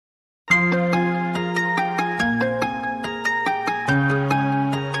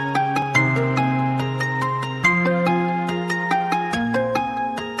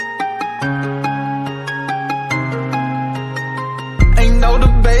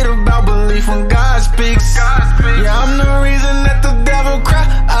belief when God speaks. Yeah, I'm the reason that the devil cry.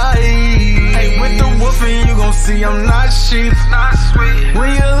 Hey, with the wolf and you gon' see I'm not sheep. When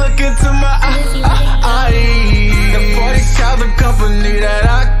you look into my eye, the 40 cal the company that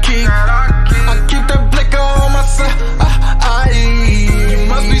I keep. I keep that blicker on my side. You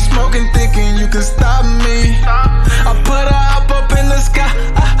must be smoking, thinking you can stop me. I put her up in the sky.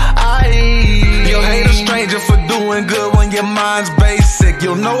 You'll hate a stranger for doing good when your mind's basic.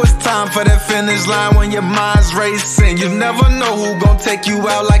 You'll know it's time for that finish line when your mind's racing. You never know who gon' take you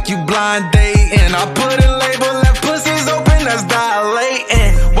out like you blind dating. I put a label, left pussies open, that's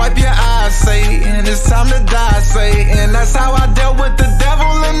dilating. Wipe your eyes, Satan, it's time to die, Satan. That's how I dealt with the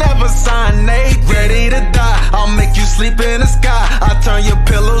devil and never signed Nate. Ready to die, I'll make you sleep in the sky. I turn your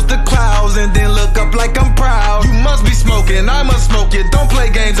pillows to clouds and then look up like I'm proud. You must be smoking, I must smoke it. Don't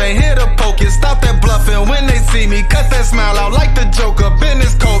play games, ain't here to poke it. Stop that bluffing when they see me. Cut that smile out like the Joker.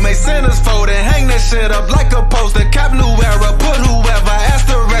 Business code, make sinners folded. Hang that shit up like a poster. Cap new era, put whoever. Ask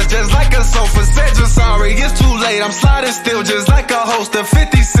the rest just like a sofa. Said you're sorry, it's too late. I'm sliding still just like a holster.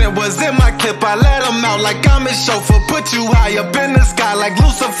 50 Cent was in my clip. I let him out like I'm his chauffeur. Put you high up in the sky like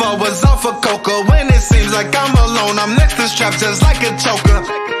Lucifer was off of coca. When it seems like I'm alone, I'm next to straps just like a choker.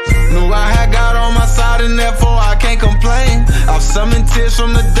 Knew I had God on my side and therefore I can't complain. I've summoned tears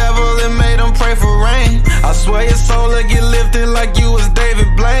from the devil and made him pray for rain. I swear your soul will get lifted like you was David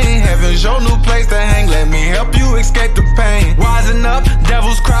Blaine. Heaven's your new place to hang, let me help you escape the pain. Wisen up,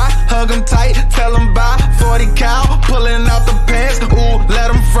 devils cry, hug them tight, tell them bye. 40 cal, pulling out the pants, ooh, let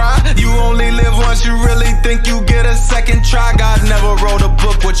them fry. You only live once, you really think you get a second try. God never wrote a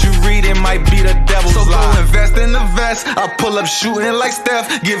book, what you read it might be the devil's lie. So go invest in the vest, I pull up shooting like Steph.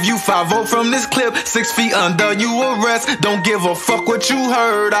 Give you 5-0 from this clip, 6 feet under you arrest. Don't give a fuck what you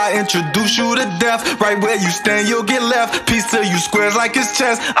heard, I introduce you to death. Right where you stand you'll get left, piece till you squares like his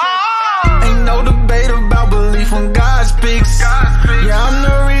chest. Ain't no debate about belief when God speaks. Yeah, I'm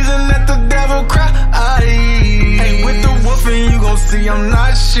the reason that the devil cry. Hey, with the wolf and you gon' see I'm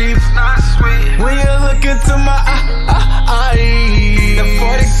not sheep. When you look into my eye, the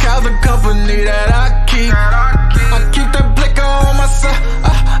 40 cal the company that I keep. I keep that blicker on my side.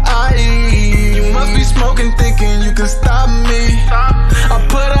 You must be smoking, thinking you can stop me. I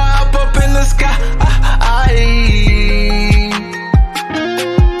put her up in the sky.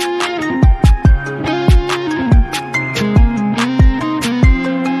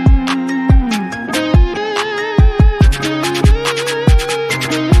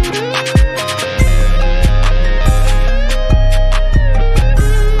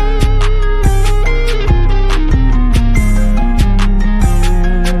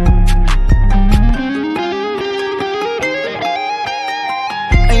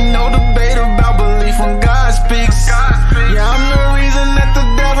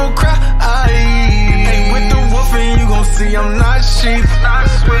 I'm not sheep.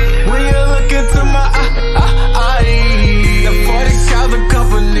 When you look into my eye, the 40 cal the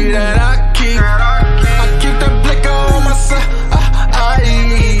company that I keep. I keep that blicker on my side.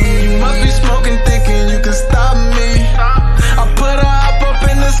 You must be smoking, thinking you can stop me. I put her up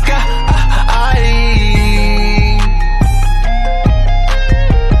in the sky.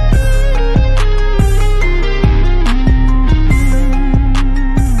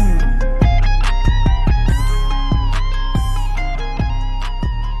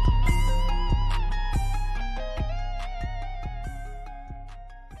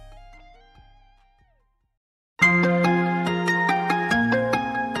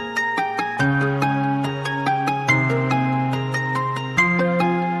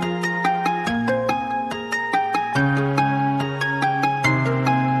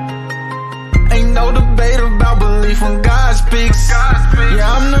 When God speaks,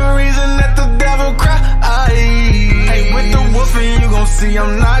 yeah, I'm the reason that the devil cry. Hey, with the wolf and you gon' see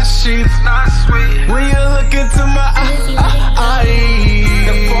I'm not sheep. When you look into my eye,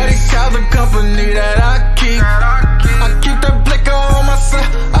 the 40 cal the company that I keep. I keep that blicker on my side.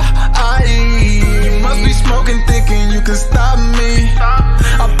 You must be smoking, thinking you can stop me.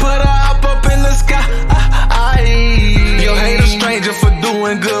 I put her up in the sky. You'll hate a stranger for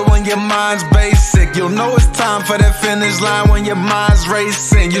doing good when your mind's basic. You'll know it's time for that finish line when your mind's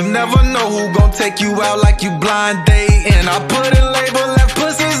racing. You never know who gon' take you out like you blind dating. I put a label, left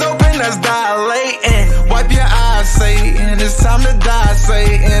pussies open, that's dilating. Wipe your eyes, Satan, it's time to die,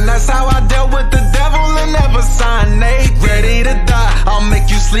 Satan. That's how I dealt with the devil and never signed Nate. Ready to die, I'll make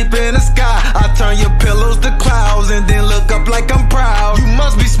you sleep in the sky. I turn your pillows to clouds and then look up like I'm proud. You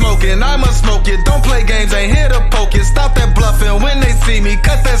must be smoking, I must smoke it. Don't play games, ain't here to poke it. Stop that bluffing when they see me.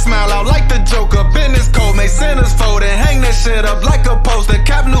 Cut that smile out like the Joker. Business code, make sinners folded. Hang that shit up like a poster.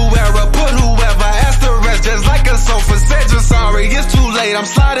 Cap new era, put I'm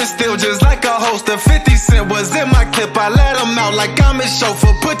sliding still just like a holster. 50 Cent was in my clip, I let him out like I'm his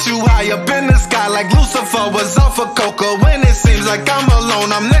chauffeur. Put you high up in the sky like Lucifer was off of coca. When it seems like I'm alone,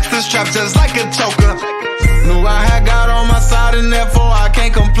 I'm next to straps just like a choker. Knew I had God on my side and therefore I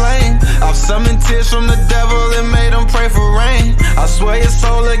can't complain. I've summoned tears from the devil and made him pray for rain. I swear your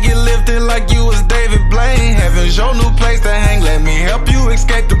soul will get lifted like you was David Blaine. Heaven's your new place to hang, let me help you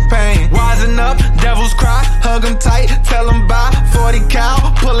escape the pain. Wisen up, devils cry, hug them tight, tell them bye. 40 cal,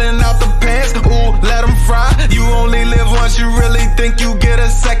 pulling out the pants, ooh, let them fry. You only live once, you really think you get a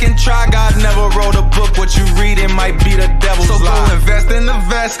second try. God never wrote a book, what you read it might be the devil's lie. So go invest in the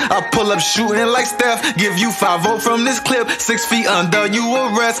vest, I pull up shooting like Steph. Give you 5-0 from this clip, 6 feet under you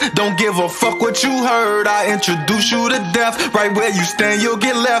arrest. Don't give a fuck what you heard, I introduce you to death. Right where you stand you'll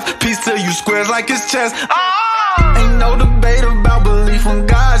get left, peace till you squares like his chest. Ain't no debate about belief when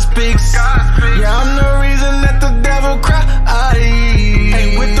God speaks. Yeah, I'm